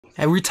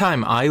Every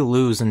time I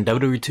lose in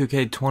WWE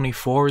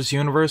 2K24's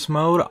universe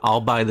mode, I'll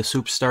buy the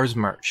Superstars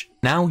merch.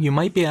 Now, you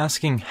might be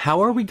asking,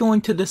 how are we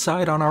going to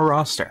decide on our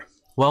roster?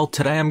 Well,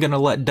 today I'm going to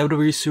let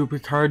WWE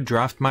Supercard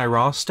draft my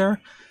roster,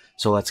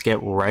 so let's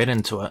get right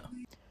into it.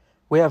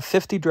 We have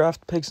 50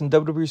 draft picks in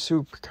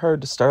WWE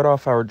Supercard to start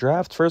off our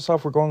draft. First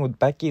off, we're going with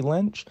Becky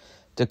Lynch,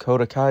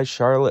 Dakota Kai,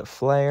 Charlotte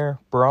Flair,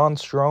 Braun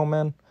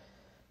Strowman,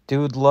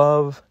 Dude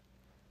Love,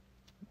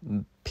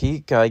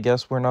 Peak. I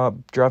guess we're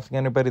not drafting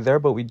anybody there,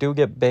 but we do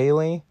get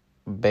Bayley.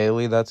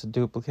 Bayley, that's a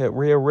duplicate.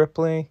 Rhea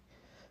Ripley,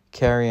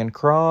 Karrion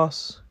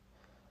Kross,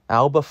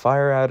 Alba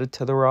Fire added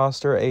to the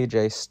roster,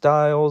 AJ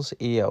Styles,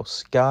 Io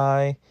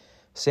Sky,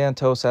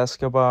 Santos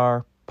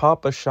Escobar,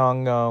 Papa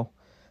Shango,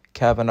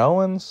 Kevin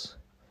Owens,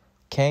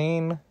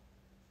 Kane,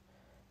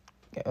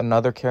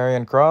 another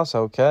Karrion Kross,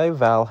 okay,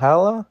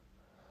 Valhalla,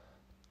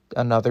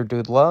 another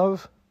Dude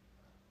Love,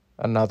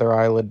 another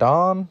Isla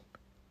Dawn,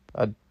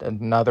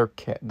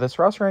 this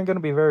roster ain't going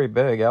to be very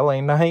big.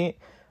 LA Knight,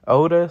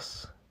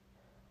 Otis,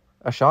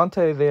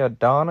 Ashante the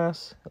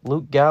Adonis,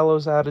 Luke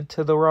Gallows added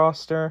to the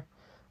roster,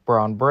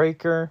 Braun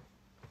Breaker,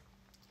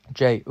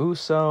 Jey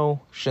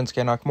Uso,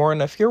 Shinsuke Nakamura.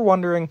 And if you're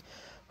wondering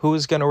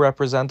who's going to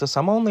represent us,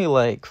 I'm only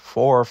like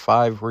 4 or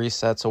 5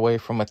 resets away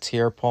from a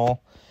tier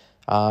poll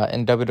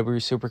in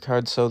WWE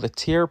Supercard. So the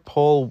tier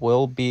poll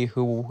will be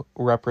who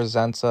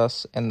represents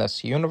us in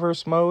this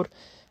universe mode,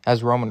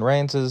 as Roman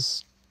Reigns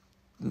is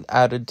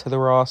added to the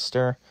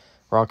roster,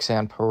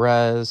 Roxanne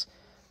Perez.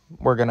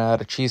 We're going to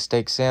add a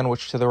cheesesteak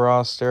sandwich to the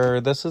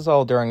roster. This is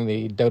all during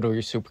the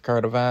WWE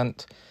Supercard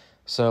event.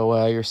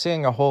 So you're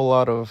seeing a whole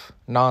lot of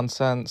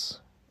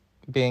nonsense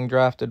being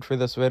drafted for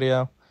this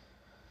video.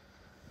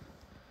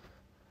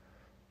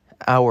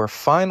 Our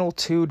final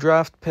 2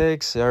 draft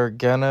picks are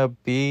gonna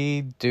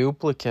be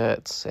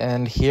duplicates.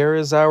 And here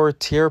is our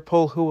tier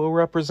poll who will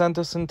represent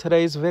us in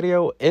today's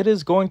video. It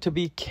is going to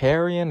be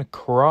Karrion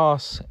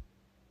Kross.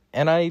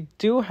 And I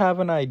do have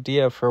an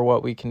idea for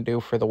what we can do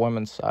for the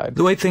women's side.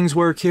 The way things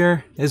work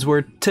here is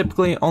we're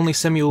typically only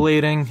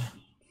simulating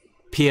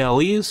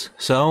PLEs.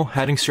 So,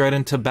 heading straight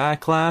into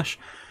Backlash,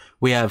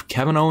 we have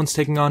Kevin Owens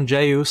taking on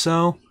Jey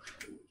Uso.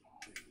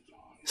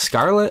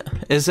 Scarlett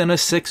is in a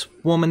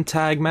 6-woman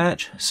tag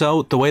match.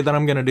 So, the way that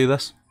I'm going to do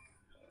this,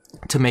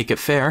 to make it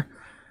fair,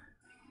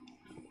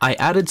 I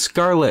added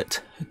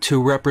Scarlett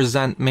to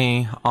represent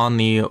me on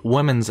the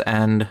women's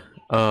end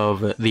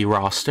of the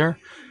roster.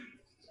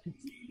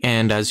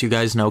 And as you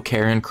guys know,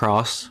 Karrion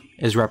Kross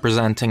is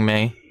representing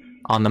me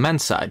on the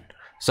men's side.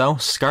 So,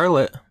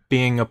 Scarlett,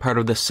 being a part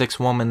of the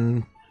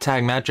 6-woman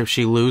tag match, if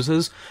she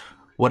loses,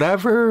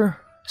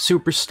 whatever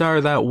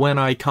superstar that win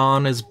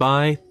icon is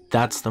by,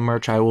 that's the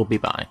merch I will be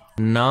buying.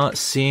 Not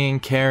seeing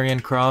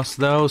Karrion Kross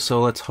though, so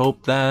let's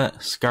hope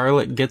that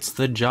Scarlett gets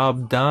the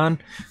job done.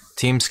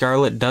 Team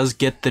Scarlett does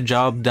get the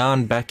job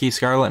done. Becky,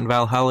 Scarlett, and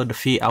Valhalla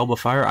defeat Alba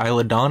Fire,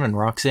 Isla Dawn, and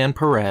Roxanne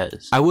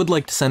Perez. I would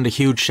like to send a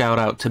huge shout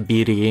out to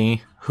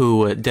BDE,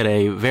 who did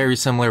a very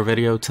similar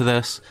video to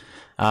this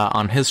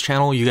on his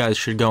channel. You guys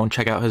should go and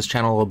check out his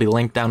channel. It'll be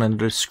linked down in the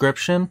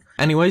description.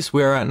 Anyways,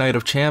 we are at Night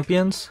of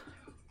Champions.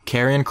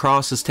 Karrion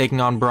Kross is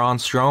taking on Braun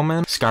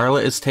Strowman.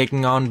 Scarlett is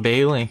taking on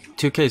Bayley.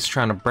 2K's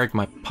trying to break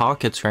my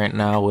pockets right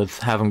now with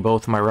having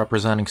both of my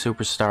representing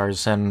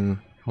superstars in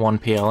one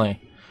PLE.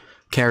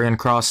 Karrion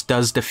Kross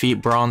does defeat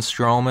Braun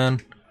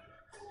Strowman.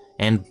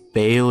 And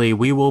Bayley,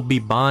 we will be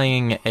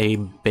buying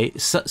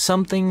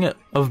something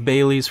of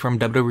Bayley's from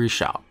WWE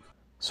Shop.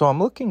 So I'm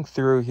looking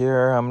through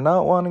here. I'm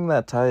not wanting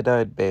that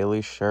tie-dyed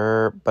Bayley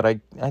shirt, but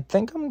I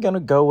think I'm going to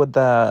go with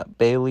that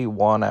Bayley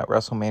won at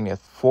WrestleMania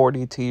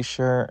 40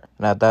 t-shirt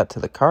and add that to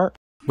the cart.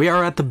 We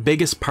are at the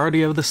biggest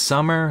party of the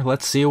summer.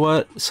 Let's see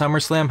what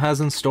SummerSlam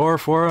has in store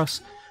for us.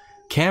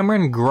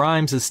 Cameron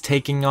Grimes is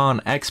taking on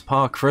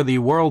X-Pac for the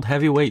World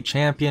Heavyweight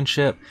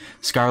Championship.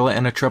 Scarlett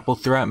in a triple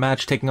threat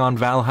match taking on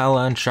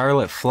Valhalla and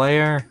Charlotte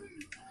Flair.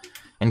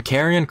 And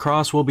Karrion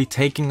Kross will be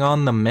taking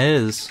on The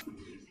Miz.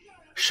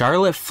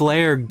 Charlotte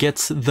Flair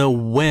gets the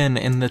win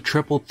in the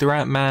triple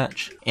threat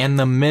match, and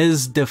The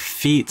Miz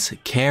defeats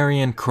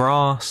Karrion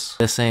Kross.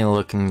 This ain't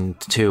looking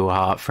too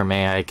hot for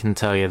me, I can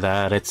tell you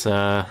that. It's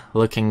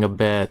looking a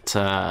bit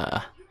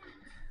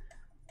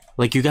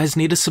like you guys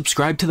need to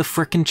subscribe to the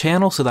frickin'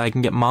 channel so that I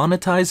can get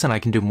monetized and I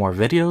can do more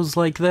videos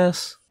like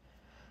this.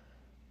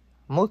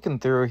 I'm looking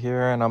through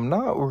here and I'm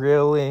not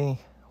really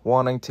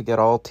wanting to get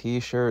all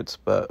t-shirts,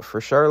 but for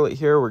Charlotte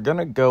here, we're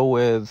gonna go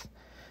with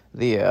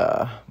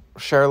the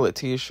Charlotte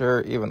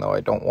t-shirt, even though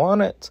I don't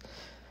want it.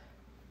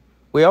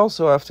 We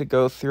also have to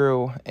go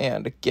through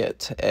and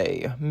get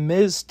a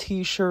Miz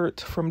t-shirt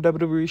from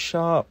WWE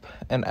Shop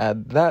and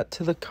add that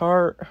to the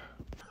cart.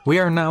 We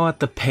are now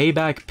at the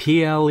Payback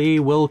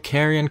PLE. Will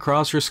Karrion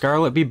Kross or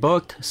Scarlett be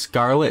booked?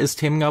 Scarlett is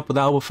teaming up with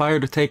Alba Fire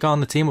to take on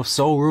the team of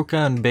Sol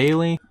Ruca and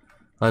Bayley.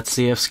 Let's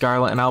see if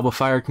Scarlett and Alba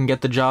Fire can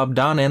get the job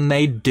done, and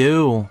they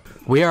do.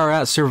 We are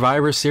at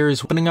Survivor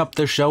Series. Opening up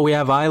the show, we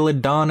have Isla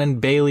Dawn and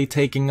Bayley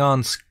taking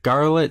on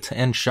Scarlett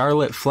and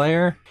Charlotte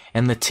Flair.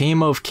 And the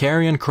team of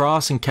Karrion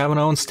Kross and Kevin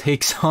Owens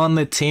takes on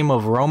the team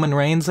of Roman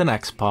Reigns and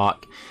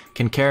X-Pac.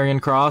 Can Karrion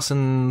Kross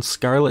and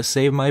Scarlett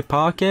save my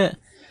pocket?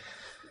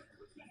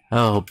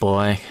 Oh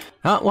boy.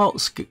 Oh, well,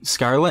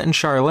 Scarlett and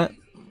Charlotte,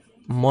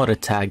 what a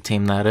tag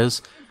team that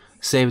is,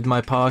 saved my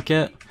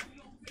pocket.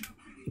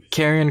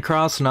 Karrion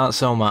Kross, not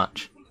so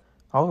much.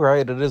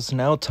 Alright, it is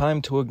now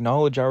time to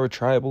acknowledge our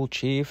tribal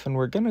chief, and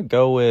we're gonna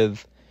go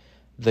with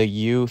the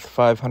youth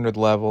 500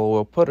 level.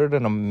 We'll put it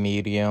in a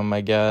medium,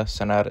 I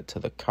guess, and add it to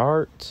the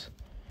cart.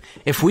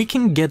 If we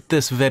can get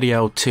this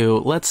video to,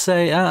 let's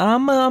say,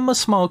 I'm a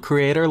small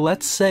creator,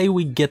 let's say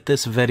we get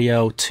this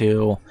video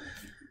to,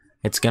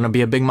 it's gonna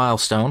be a big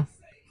milestone,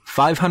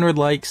 500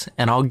 likes,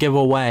 and I'll give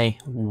away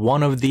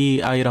one of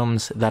the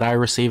items that I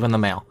receive in the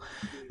mail.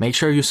 Make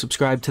sure you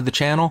subscribe to the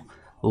channel,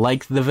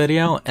 like the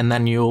video, and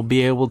then you'll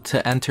be able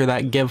to enter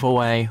that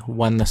giveaway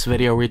when this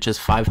video reaches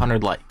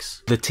 500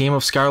 likes. The team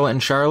of Scarlett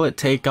and Charlotte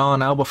take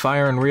on Alba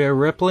Fyre and Rhea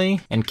Ripley,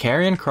 and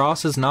Karrion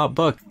Kross is not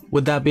booked.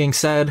 With that being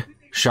said,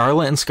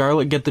 Charlotte and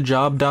Scarlett get the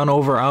job done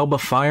over Alba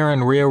Fyre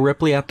and Rhea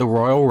Ripley at the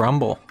Royal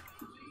Rumble.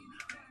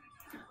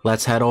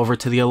 Let's head over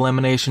to the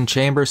Elimination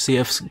Chamber, see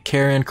if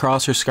Karrion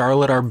Kross or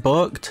Scarlett are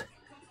booked.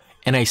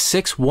 In a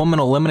 6-woman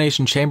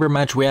Elimination Chamber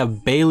match, we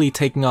have Bayley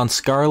taking on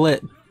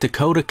Scarlett,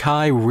 Dakota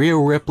Kai, Rhea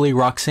Ripley,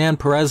 Roxanne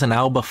Perez, and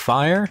Alba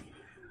Fyre.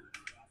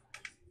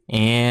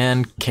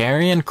 And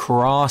Karrion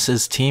Kross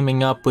is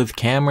teaming up with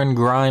Cameron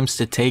Grimes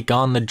to take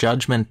on the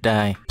Judgment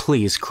Day.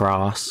 Please,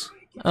 Kross.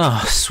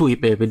 Oh,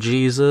 sweet baby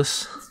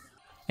Jesus.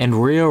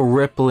 And Rhea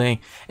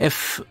Ripley,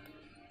 if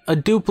a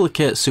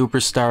duplicate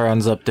superstar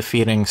ends up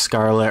defeating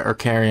Scarlett or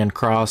Karrion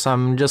Kross,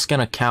 I'm just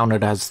gonna count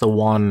it as the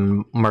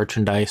one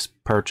merchandise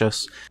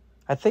purchase.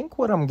 I think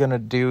what I'm gonna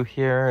do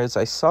here is,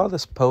 I saw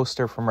this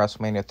poster from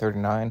WrestleMania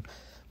 39. I'm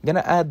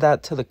gonna add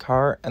that to the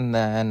cart and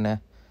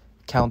then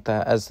count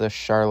that as the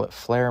Charlotte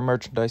Flair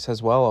merchandise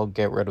as well. I'll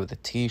get rid of the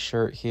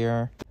t-shirt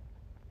here.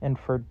 And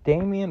for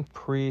Damian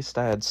Priest,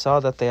 I saw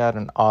that they had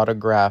an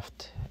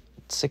autographed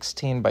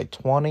 16 by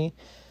 20.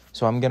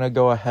 So I'm gonna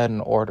go ahead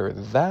and order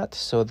that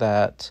so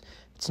that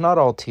it's not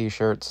all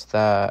t-shirts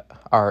that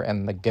are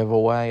in the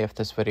giveaway if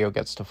this video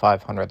gets to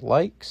 500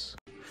 likes.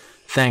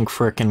 Thank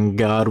frickin'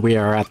 God we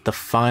are at the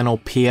final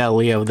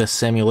PLE of this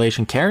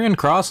simulation. Karrion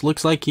Kross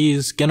looks like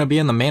he's gonna be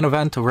in the main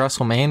event of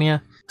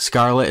WrestleMania.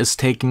 Scarlett is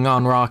taking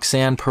on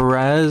Roxanne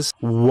Perez.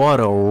 What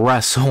a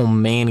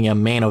WrestleMania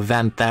main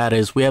event that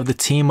is. We have the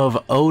team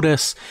of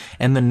Otis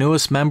and the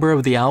newest member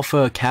of the Alpha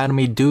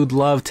Academy, Dude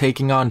Love,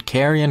 taking on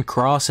Karrion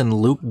Kross and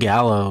Luke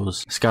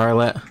Gallows.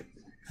 Scarlett,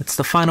 it's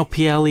the final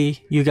PLE.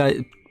 You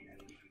guys,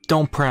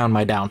 don't pray on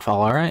my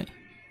downfall, alright?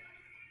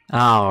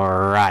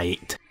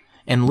 Alright.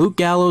 And Luke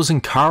Gallows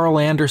and Carl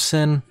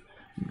Anderson,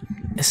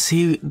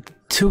 see,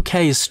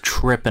 2K is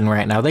tripping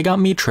right now. They got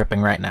me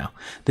tripping right now.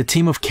 The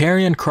team of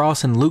Karrion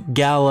Kross and Luke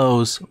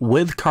Gallows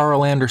with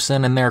Carl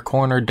Anderson in their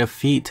corner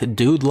defeat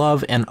Dude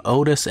Love and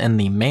Otis in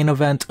the main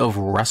event of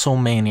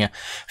WrestleMania.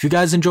 If you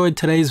guys enjoyed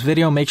today's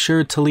video, make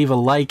sure to leave a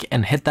like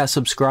and hit that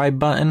subscribe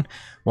button.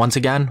 Once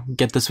again,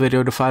 get this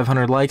video to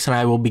 500 likes and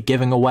I will be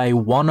giving away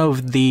one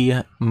of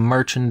the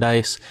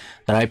merchandise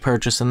that I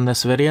purchased in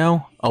this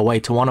video away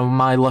to one of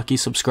my lucky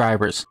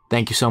subscribers.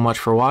 Thank you so much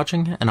for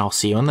watching, and I'll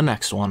see you in the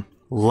next one.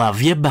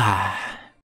 Love you, bye.